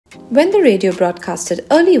When the radio broadcasted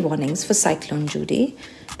early warnings for Cyclone Judy,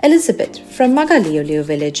 Elizabeth from Magaliolio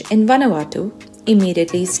village in Vanuatu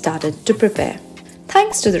immediately started to prepare.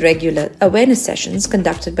 Thanks to the regular awareness sessions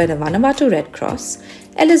conducted by the Vanuatu Red Cross,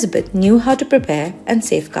 Elizabeth knew how to prepare and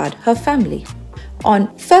safeguard her family. On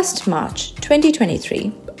 1st March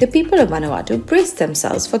 2023, the people of Vanuatu braced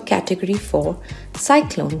themselves for Category 4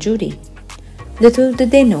 Cyclone Judy. Little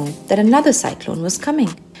did they know that another cyclone was coming,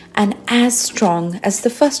 and as strong as the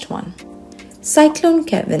first one. Cyclone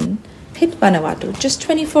Kevin hit Vanuatu just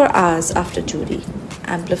 24 hours after Judy,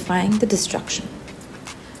 amplifying the destruction.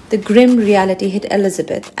 The grim reality hit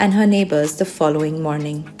Elizabeth and her neighbors the following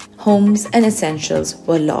morning. Homes and essentials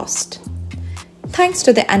were lost. Thanks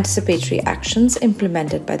to the anticipatory actions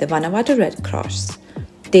implemented by the Vanuatu Red Cross,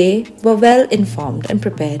 they were well informed and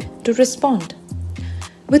prepared to respond.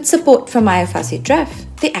 With support from IFRC-DREF,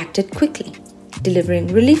 they acted quickly, delivering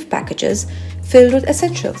relief packages filled with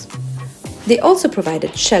essentials. They also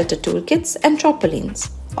provided shelter toolkits and trampolines,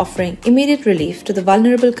 offering immediate relief to the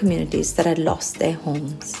vulnerable communities that had lost their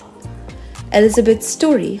homes. Elizabeth's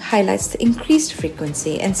story highlights the increased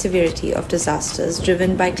frequency and severity of disasters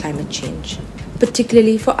driven by climate change,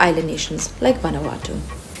 particularly for island nations like Vanuatu.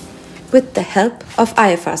 With the help of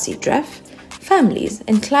IFRC-DREF, families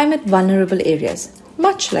in climate-vulnerable areas,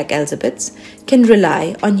 much like Elizabeth's, can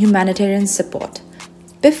rely on humanitarian support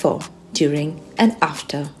before, during, and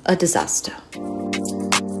after a disaster.